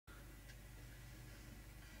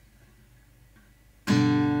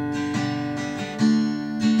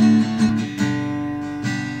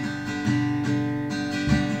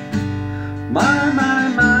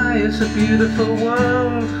is a beautiful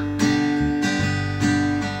world.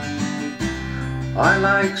 I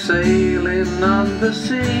like sailing on the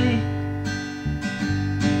sea.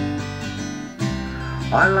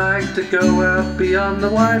 I like to go out beyond the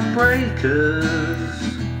white breakers,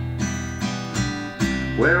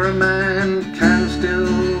 where a man can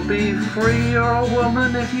still be free, or a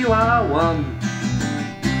woman if you are one.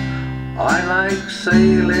 I like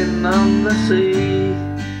sailing on the sea.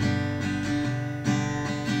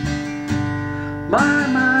 My,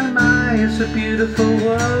 it's a beautiful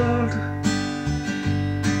world.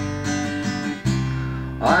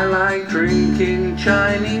 I like drinking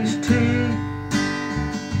Chinese tea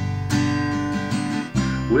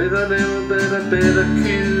with a little bit of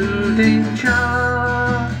cooling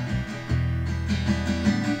cha.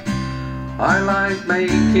 I like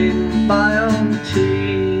making my own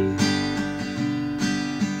tea.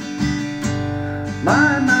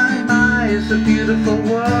 My, it's a beautiful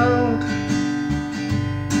world.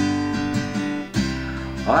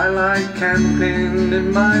 I like camping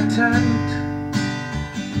in my tent.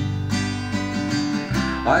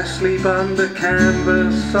 I sleep under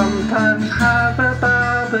canvas, sometimes have a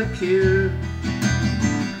barbecue.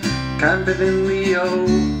 Camping in the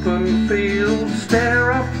open field,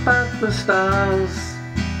 stare up at the stars.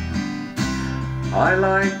 I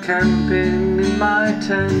like camping in my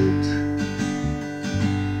tent.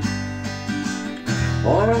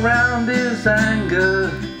 All around is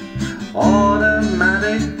anger,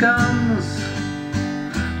 automatic guns,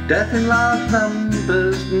 death in large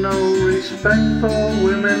numbers, no respect for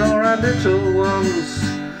women or our little ones.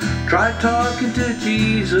 Tried talking to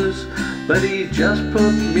Jesus, but he just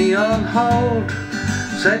put me on hold.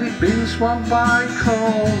 Said he'd been swamped by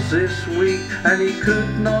calls this week and he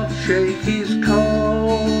could not shake his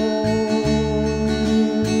cold.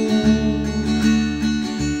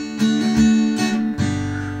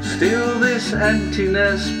 Still this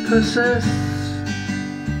emptiness persists.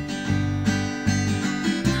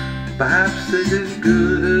 Perhaps this is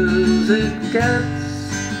good as it gets.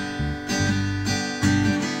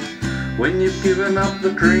 When you've given up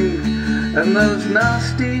the drink and those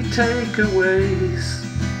nasty takeaways,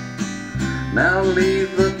 now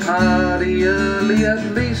leave the party early, at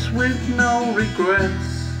least with no regrets.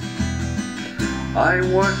 I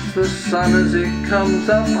watch the sun as it comes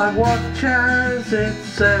up, I watch as it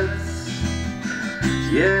sets.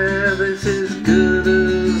 Yeah, this is good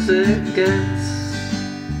as it gets.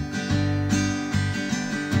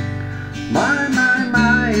 My,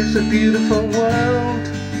 it's a beautiful world.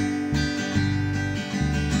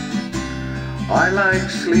 I like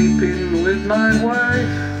sleeping with my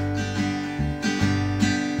wife.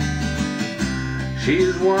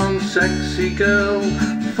 She's one sexy girl,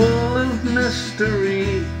 full of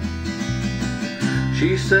mystery.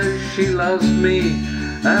 She says she loves me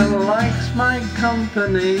and likes my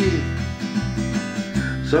company,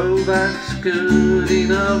 so that's good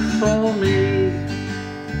enough for me.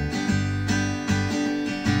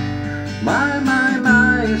 My,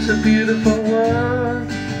 it's a beautiful world.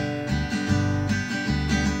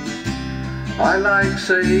 I like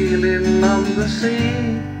sailing on the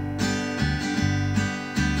sea.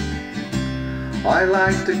 I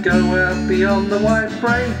like to go out beyond the white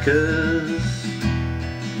breakers,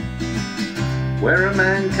 where a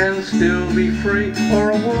man can still be free,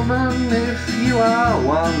 or a woman if you are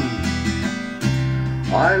one.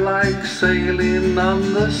 I like sailing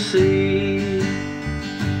on the sea.